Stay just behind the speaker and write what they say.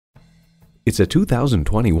It's a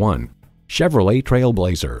 2021 Chevrolet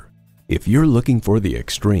TrailBlazer. If you're looking for the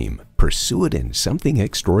extreme, pursue it in something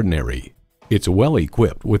extraordinary. It's well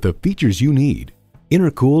equipped with the features you need: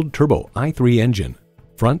 intercooled turbo i3 engine,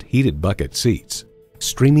 front heated bucket seats,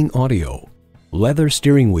 streaming audio, leather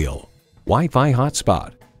steering wheel, Wi-Fi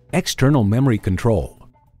hotspot, external memory control,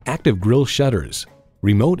 active grille shutters,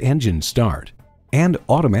 remote engine start, and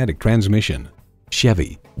automatic transmission.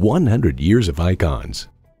 Chevy, 100 years of icons.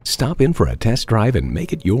 Stop in for a test drive and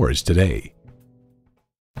make it yours today.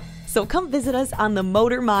 So come visit us on the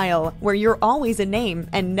Motor Mile, where you're always a name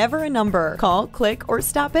and never a number. Call, click, or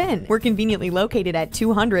stop in. We're conveniently located at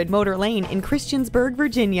 200 Motor Lane in Christiansburg,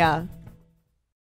 Virginia.